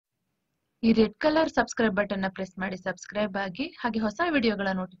ಈ red colour subscribe button ಅನ್ನು press ಮಾಡಿ ಸಬ್ಸ್ಕ್ರೈಬ್ ಆಗಿ ಹಾಗೆ ಹೊಸ ವಿಡಿಯೋಗಳ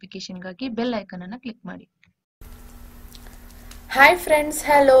ನೋಟಿಫಿಕೇಶನ್ಗಾಗಿ ಬೆಲ್ ಐಕಾನ್ ಅನ್ನು ಕ್ಲಿಕ್ ಮಾಡಿ. ಹಾಯ್ ಫ್ರೆಂಡ್ಸ್,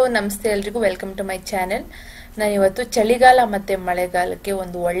 ಹಲೋ, ನಮಸ್ತೆ ಎಲ್ರಿಗೂ. Welcome to my channel. ನಾನು ಇವತ್ತು ಚಳಿಗಾಲ ಮತ್ತು ಮಳೆಗಾಲಕ್ಕೆ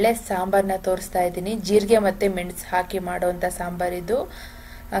ಒಂದು ಒಳ್ಳೆ ಸಾಂಬಾರನ್ನ ತೋರಿಸ್ತಾ ಇದ್ದೀನಿ. ಜೀರಿಗೆ ಮತ್ತು ಮೆಣಸು ಹಾಕಿ ಮಾಡೋವಂಥ ಸಾಂಬಾರಿದು.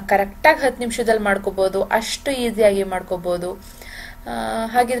 ಕರೆಕ್ಟಾಗಿ 10 ನಿಮಿಷದಲ್ಲಿ ಮಾಡ್ಕೋಬೋದು, ಅಷ್ಟು ಈಸಿಯಾಗಿ ಮಾಡ್ಕೋಬೋದು.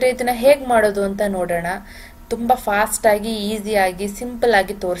 ಹಾಗಿದ್ರೆ ಇದನ್ನು ಹೇಗೆ ಮಾಡೋದು ಅಂತ ನೋಡೋಣ. ತುಂಬ ಫಾಸ್ಟಾಗಿ, ಈಸಿಯಾಗಿ, ಸಿಂಪಲ್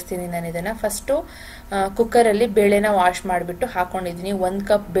ಆಗಿ ತೋರಿಸ್ತೀನಿ ನಾನು ಇದನ್ನು. ಫಸ್ಟು ಕುಕ್ಕರಲ್ಲಿ ಬೇಳೆನ ವಾಶ್ ಮಾಡಿಬಿಟ್ಟು ಹಾಕೊಂಡಿದ್ದೀನಿ. 1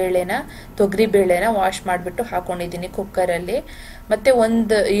 ಕಪ್ ಬೇಳೆನ, ತೊಗರಿ ಬೇಳೆನ ವಾಶ್ ಮಾಡಿಬಿಟ್ಟು ಹಾಕೊಂಡಿದ್ದೀನಿ ಕುಕ್ಕರಲ್ಲಿ. ಮತ್ತು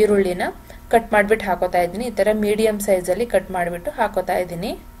 1 ಈರುಳ್ಳಿನ ಕಟ್ ಮಾಡಿಬಿಟ್ಟು ಹಾಕೋತಾ ಇದ್ದೀನಿ. ಈ ಥರ ಮೀಡಿಯಮ್ ಸೈಜಲ್ಲಿ ಕಟ್ ಮಾಡಿಬಿಟ್ಟು ಹಾಕೋತಾ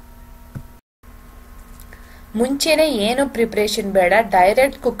ಇದ್ದೀನಿ. ಮುಂಚೆನೆ ಏನು ಪ್ರಿಪ್ರೇಷನ್ ಬೇಡ,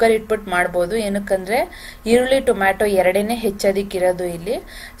 ಡೈರೆಕ್ಟ್ ಕುಕ್ಕರ್ ಇಟ್ಬಿಟ್ಟು ಮಾಡ್ಬೋದು. ಏನಕ್ಕಂದ್ರೆ ಈರುಳ್ಳಿ ಟೊಮ್ಯಾಟೊ ಎರಡೇನೆ ಹೆಚ್ಚೋದಿಕ್ಕಿರೋದು ಇಲ್ಲಿ.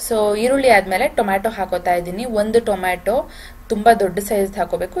 ಸೊ ಈರುಳ್ಳಿ ಆದ್ಮೇಲೆ ಟೊಮ್ಯಾಟೊ ಹಾಕೋತಾ ಇದ್ದೀನಿ. 1 ಟೊಮ್ಯಾಟೊ ತುಂಬಾ ದೊಡ್ಡ ಸೈಜ್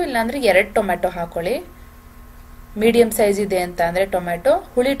ಹಾಕೋಬೇಕು, ಇಲ್ಲಾಂದ್ರೆ 2 ಟೊಮ್ಯಾಟೊ ಹಾಕೊಳ್ಳಿ. ಮೀಡಿಯಂ ಸೈಜ್ ಇದೆ ಅಂತ ಅಂದ್ರೆ ಟೊಮ್ಯಾಟೊ,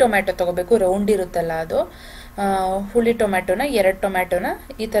 ಹುಳಿ ಟೊಮ್ಯಾಟೊ ತಗೋಬೇಕು, ರೌಂಡ್ ಇರುತ್ತಲ್ಲ ಅದು. ಹುಳಿ ಟೊಮ್ಯಾಟೊನ 2 ಟೊಮ್ಯಾಟೊನ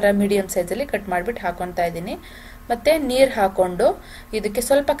ಈ ತರ ಮೀಡಿಯಂ ಸೈಜಲ್ಲಿ ಕಟ್ ಮಾಡಿಬಿಟ್ಟು ಹಾಕೊತಾ ಇದ್ದೀನಿ. ಮತ್ತೆ ನೀರು ಹಾಕೊಂಡು ಇದಕ್ಕೆ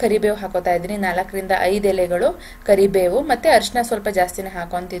ಸ್ವಲ್ಪ ಕರಿಬೇವು ಹಾಕೋತಾ ಇದ್ದೀನಿ. 4 ರಿಂದ 5 ಎಲೆಗಳು ಕರಿಬೇವು, ಮತ್ತೆ ಅರಿಶಿನ ಸ್ವಲ್ಪ ಜಾಸ್ತಿನೇ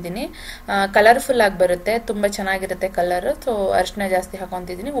ಹಾಕೊಂತಿದ್ದೀನಿ. ಕಲರ್ಫುಲ್ ಆಗಿ ಬರುತ್ತೆ, ತುಂಬಾ ಚೆನ್ನಾಗಿರುತ್ತೆ ಕಲರ್. ಸೊ ಅರಿಶಿನ ಜಾಸ್ತಿ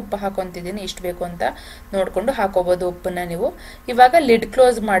ಹಾಕೊಂತಿದ್ದೀನಿ. ಉಪ್ಪು ಹಾಕೊಂತಿದ್ದೀನಿ, ಇಷ್ಟು ಬೇಕು ಅಂತ ನೋಡ್ಕೊಂಡು ಹಾಕೋಬಹುದು ಉಪ್ಪನ್ನ ನೀವು. ಇವಾಗ ಲಿಡ್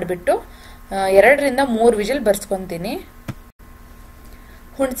ಕ್ಲೋಸ್ ಮಾಡಿಬಿಟ್ಟು 2 ರಿಂದ 3 ವಿಜಿಲ್ ಬರ್ಸ್ಕೊಂತೀನಿ.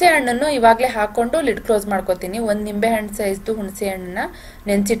 ಹುಣಸೆ ಹಣ್ಣನ್ನು ಇವಾಗಲೇ ಹಾಕೊಂಡು ಲಿಡ್ ಕ್ಲೋಸ್ ಮಾಡ್ಕೋತೀನಿ. 1 ನಿಂಬೆ ಹಣ್ಣು ಸೈಜ್ದು ಹುಣಸೆ ಹಣ್ಣನ್ನ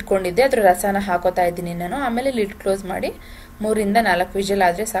ನೆನ್ಸಿಟ್ಕೊಂಡಿದ್ದೆ, ಅದ್ರ ರಸನ ಹಾಕೋತಾ ಇದ್ದೀನಿ ನಾನು. ಆಮೇಲೆ ಲಿಡ್ ಕ್ಲೋಸ್ ಮಾಡಿ 3 ರಿಂದ 4 ವಿಜಿಲ್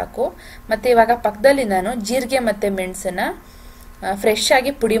ಆದ್ರೆ ಸಾಕು. ಮತ್ತೆ ಇವಾಗ ಪಕ್ಕದಲ್ಲಿ ನಾನು ಜೀರಿಗೆ ಮತ್ತೆ ಮೆಣಸನ್ನ ಫ್ರೆಶ್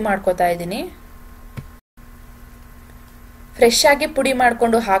ಆಗಿ ಪುಡಿ ಮಾಡ್ಕೋತಾ ಇದ್ದೀನಿ. ಫ್ರೆಶ್ ಆಗಿ ಪುಡಿ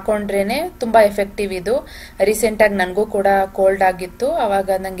ಮಾಡ್ಕೊಂಡು ಹಾಕೊಂಡ್ರೇನೆ ತುಂಬಾ ಎಫೆಕ್ಟಿವ್ ಇದು. ರೀಸೆಂಟ್ ಆಗಿ ನನಗೂ ಕೂಡ ಕೋಲ್ಡ್ ಆಗಿತ್ತು, ಅವಾಗ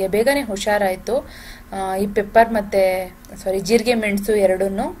ನಂಗೆ ಬೇಗನೆ ಹುಷಾರಾಯ್ತು. ಈ ಪೆಪ್ಪರ್ ಮತ್ತೆ ಜೀರಿಗೆ ಮೆಣಸು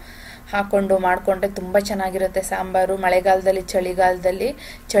ಎರಡನ್ನೂ ಹಾಕೊಂಡು ಮಾಡ್ಕೊಂಡ್ರೆ ತುಂಬಾ ಚೆನ್ನಾಗಿರುತ್ತೆ ಸಾಂಬಾರು. ಮಳೆಗಾಲದಲ್ಲಿ, ಚಳಿಗಾಲದಲ್ಲಿ,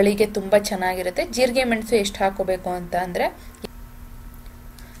 ಚಳಿಗೆ ತುಂಬಾ ಚೆನ್ನಾಗಿರುತ್ತೆ. ಜೀರಿಗೆ ಮೆಣಸು ಎಷ್ಟು ಹಾಕೋಬೇಕು ಅಂತ ಅಂದ್ರೆ,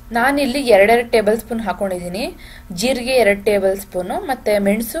 ನಾನಿಲ್ಲಿ 2 ಟೇಬಲ್ ಸ್ಪೂನ್ ಹಾಕೊಂಡಿದ್ದೀನಿ. ಜೀರಿಗೆ 2 ಟೇಬಲ್ ಸ್ಪೂನು, ಮತ್ತೆ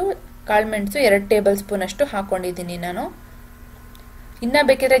ಮೆಣಸು, ಕಾಳು ಮೆಣಸು 2 ಟೇಬಲ್ ಸ್ಪೂನ್ ಅಷ್ಟು ಹಾಕೊಂಡಿದ್ದೀನಿ ನಾನು. ಇನ್ನ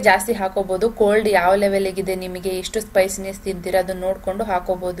ಬೇಕಿದ್ರೆ ಜಾಸ್ತಿ ಹಾಕೋಬಹುದು. ಕೋಲ್ಡ್ ಯಾವ ಲೆವೆಲ್ಗಿದೆ, ನಿಮಗೆ ಎಷ್ಟು ಸ್ಪೈಸಿನೆಸ್ ತಿಂತೀರ ಅದನ್ನ ನೋಡ್ಕೊಂಡು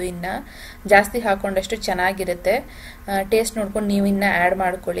ಹಾಕೋಬಹುದು. ಇನ್ನ ಜಾಸ್ತಿ ಹಾಕೊಂಡಷ್ಟು ಚೆನ್ನಾಗಿರುತ್ತೆ. ಟೇಸ್ಟ್ ನೋಡ್ಕೊಂಡು ನೀವು ಇನ್ನ ಆ್ಯಡ್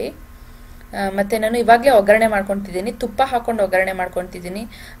ಮಾಡ್ಕೊಳ್ಳಿ. ಮತ್ತೆ ನಾನು ಇವಾಗಲೇ ಒಗ್ಗರಣೆ ಮಾಡ್ಕೊತಿದ್ದೀನಿ. ತುಪ್ಪ ಹಾಕೊಂಡು ಒಗ್ಗರಣೆ ಮಾಡ್ಕೊತಿದ್ದೀನಿ.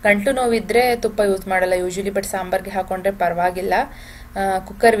 ಗಂಟು ನೋವಿದ್ರೆ ತುಪ್ಪ ಯೂಸ್ ಮಾಡಲ್ಲ ಯೂಶಲಿ, ಬಟ್ ಸಾಂಬಾರ್ಗೆ ಹಾಕೊಂಡ್ರೆ ಪರವಾಗಿಲ್ಲ.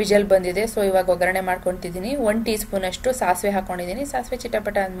 ಕುಕ್ಕರ್ ವಿಜಲ್ ಬಂದಿದೆ, ಸೊ ಇವಾಗ ಒಗ್ಗರಣೆ ಮಾಡ್ಕೊತಿದ್ದೀನಿ. 1 ಟೀ ಸ್ಪೂನ್ ಅಷ್ಟು ಸಾಸಿವೆ ಹಾಕೊಂಡಿದ್ದೀನಿ. ಸಾಸಿವೆ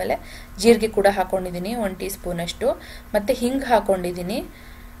ಚಿಟಪಟ ಆದ್ಮೇಲೆ ಜೀರಿಗೆ ಕೂಡ ಹಾಕೊಂಡಿದ್ದೀನಿ 1 ಟೀ ಸ್ಪೂನ್ ಅಷ್ಟು. ಮತ್ತೆ ಹಿಂಗ್ ಹಾಕೊಂಡಿದ್ದೀನಿ.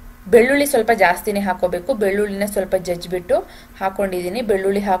 ಬೆಳ್ಳುಳ್ಳಿ ಸ್ವಲ್ಪ ಜಾಸ್ತಿನೇ ಹಾಕೋಬೇಕು. ಬೆಳ್ಳುಳ್ಳಿನ ಸ್ವಲ್ಪ ಜಜ್ಜಿಬಿಟ್ಟು ಹಾಕೊಂಡಿದ್ದೀನಿ.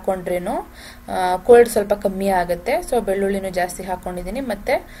 ಬೆಳ್ಳುಳ್ಳಿ ಹಾಕೊಂಡ್ರೇನು ಕೋಲ್ಡ್ ಸ್ವಲ್ಪ ಕಮ್ಮಿ ಆಗುತ್ತೆ. ಸೊ ಬೆಳ್ಳುಳ್ಳಿನೂ ಜಾಸ್ತಿ ಹಾಕೊಂಡಿದ್ದೀನಿ.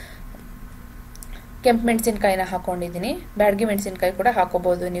 ಮತ್ತೆ ಕೆಂಪು ಮೆಣಸಿನ್ಕಾಯಿನ ಹಾಕೊಂಡಿದ್ದೀನಿ. ಬ್ಯಾಡಗಿ ಮೆಣಸಿನ್ಕಾಯಿ ಕೂಡ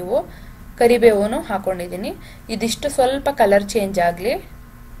ಹಾಕೋಬಹುದು ನೀವು. ಕರಿಬೇವನ್ನು ಹಾಕೊಂಡಿದ್ದೀನಿ. ಇದಿಷ್ಟು ಸ್ವಲ್ಪ ಕಲರ್ ಚೇಂಜ್ ಆಗಲಿ.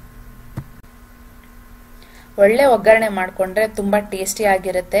 ಒಳ್ಳೆ ಒಗ್ಗರಣೆ ಮಾಡ್ಕೊಂಡ್ರೆ ತುಂಬಾ ಟೇಸ್ಟಿ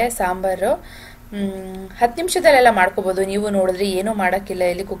ಆಗಿರುತ್ತೆ ಸಾಂಬಾರು. 10 ನಿಮಿಷದಲ್ಲೆಲ್ಲ ಮಾಡ್ಕೋಬಹುದು. ನೀವು ನೋಡಿದ್ರೆ ಏನೂ ಮಾಡೋಕ್ಕಿಲ್ಲ,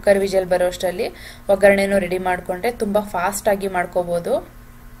 ಇಲ್ಲಿ ಕುಕ್ಕರ್ ವಿಜಲ್ ಬರೋ ಅಷ್ಟರಲ್ಲಿ ಒಗ್ಗರಣೆನೂ ರೆಡಿ ಮಾಡ್ಕೊಂಡ್ರೆ ತುಂಬಾ ಫಾಸ್ಟ್ ಆಗಿ ಮಾಡ್ಕೋಬಹುದು.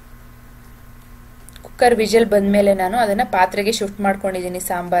 ಕುಕ್ಕರ್ ವಿಜಲ್ ಬಂದ್ಮೇಲೆ ನಾನು ಅದನ್ನ ಪಾತ್ರೆಗೆ ಶಿಫ್ಟ್ ಮಾಡ್ಕೊಂಡಿದ್ದೀನಿ.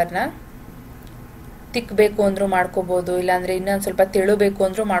 ಸಾಂಬಾರ್ನ ತಿಕ್ಕಬೇಕು ಅಂದ್ರೂ ಮಾಡ್ಕೋಬಹುದು, ಇಲ್ಲಾಂದ್ರೆ ಇನ್ನೊಂದು ಸ್ವಲ್ಪ ತೆಳುಬೇಕು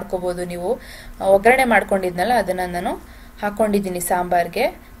ಅಂದ್ರೂ ಮಾಡ್ಕೋಬಹುದು ನೀವು. ಒಗ್ಗರಣೆ ಮಾಡ್ಕೊಂಡಿದ್ನಲ್ಲ ಅದನ್ನ ನಾನು ಹಾಕೊಂಡಿದ್ದೀನಿ ಸಾಂಬಾರ್ಗೆ.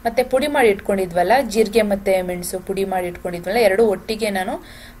 ಮತ್ತೆ ಪುಡಿ ಮಾಡಿ ಇಟ್ಕೊಂಡಿದ್ವಲ್ಲ, ಜೀರಿಗೆ ಮತ್ತೆ ಮೆಣಸು ಪುಡಿ ಮಾಡಿ ಇಟ್ಕೊಂಡಿದ್ವಲ್ಲ, 2 ಒಟ್ಟಿಗೆ ನಾನು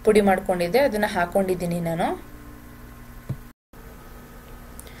ಪುಡಿ ಮಾಡ್ಕೊಂಡಿದ್ದೆ, ಅದನ್ನ ಹಾಕೊಂಡಿದ್ದೀನಿ ನಾನು.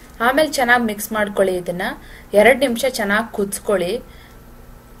 ಆಮೇಲೆ ಚೆನ್ನಾಗಿ ಮಿಕ್ಸ್ ಮಾಡ್ಕೊಳ್ಳಿ. ಇದನ್ನ 2 ನಿಮಿಷ ಚೆನ್ನಾಗಿ ಕುದಿಸ್ಕೊಳ್ಳಿ.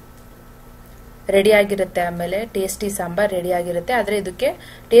 ರೆಡಿ ಆಗಿರುತ್ತೆ. ಆಮೇಲೆ ಟೇಸ್ಟಿ ಸಾಂಬಾರ್ ರೆಡಿ ಆಗಿರುತ್ತೆ. ಆದ್ರೆ ಇದಕ್ಕೆ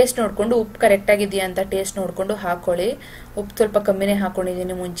ಟೇಸ್ಟ್ ನೋಡ್ಕೊಂಡು ಉಪ್ಪು ಕರೆಕ್ಟ್ ಆಗಿದೆಯಾ ಅಂತ ಟೇಸ್ಟ್ ನೋಡ್ಕೊಂಡು ಹಾಕೊಳ್ಳಿ. ಉಪ್ಪು ಸ್ವಲ್ಪ ಕಮ್ಮಿನೇ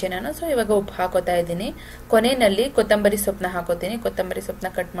ಹಾಕೊಂಡಿದ್ದೀನಿ ಮುಂಚೆ ನಾನು. ಸೊ ಇವಾಗ ಉಪ್ಪು ಹಾಕೋತಾ ಇದ್ದೀನಿ. ಕೊನೆಯಲ್ಲಿ ಕೊತ್ತಂಬರಿ ಸೊಪ್ಪನ್ನ ಹಾಕೋತೀನಿ. ಕೊತ್ತಂಬರಿ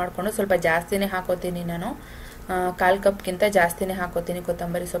ಸೊಪ್ಪನ್ನ ಕಟ್ ಮಾಡ್ಕೊಂಡು ಸ್ವಲ್ಪ ಜಾಸ್ತಿನೇ ಹಾಕೋತೀನಿ ನಾನು. 1/4 ಕಪ್ಗಿಂತ ಜಾಸ್ತಿನೇ ಹಾಕೋತೀನಿ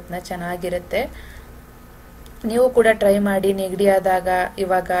ಕೊತ್ತಂಬರಿ ಸೊಪ್ಪನ್ನ. ಚೆನ್ನಾಗಿರುತ್ತೆ. ನೀವು ಕೂಡ ಟ್ರೈ ಮಾಡಿ. ನೆಗಡಿ ಆದಾಗ,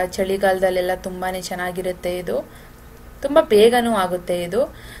 ಇವಾಗ ಚಳಿಗಾಲದಲ್ಲೆಲ್ಲ ತುಂಬಾನೇ ಚೆನ್ನಾಗಿರುತ್ತೆ ಇದು. ತುಂಬಾ ಬೇಗನೂ ಆಗುತ್ತೆ ಇದು.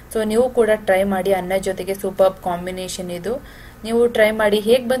 ಸೊ ನೀವು ಕೂಡ ಟ್ರೈ ಮಾಡಿ. ಅನ್ನ ಜೊತೆಗೆ ಸೂಪರ್ ಕಾಂಬಿನೇಷನ್ ಇದು. ನೀವು ಟ್ರೈ ಮಾಡಿ.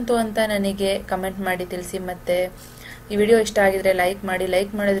 ಹೇಗೆ ಬಂತು ಅಂತ ನನಗೆ ಕಮೆಂಟ್ ಮಾಡಿ ತಿಳಿಸಿ. ಮತ್ತೆ ಈ ವಿಡಿಯೋ ಇಷ್ಟ ಆಗಿದ್ರೆ ಲೈಕ್ ಮಾಡಿ.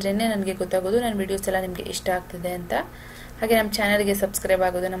 ಲೈಕ್ ಮಾಡಿದ್ರೇನೆ ನನಗೆ ಗೊತ್ತಾಗೋದು ನನ್ನ ವಿಡಿಯೋಸ್ ಎಲ್ಲ ನಿಮಗೆ ಇಷ್ಟ ಆಗ್ತಿದೆ ಅಂತ. ಹಾಗೆ ನಮ್ಮ ಚಾನಲ್ಗೆ ಸಬ್ಸ್ಕ್ರೈಬ್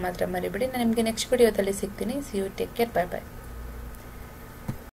ಆಗೋದನ್ನ ಮಾತ್ರ ಮರಿಬೇಡಿ. ನಾನು ನಿಮಗೆ ನೆಕ್ಸ್ಟ್ ವಿಡಿಯೋದಲ್ಲಿ ಸಿಗ್ತೀನಿ. C you, take care, bye bye.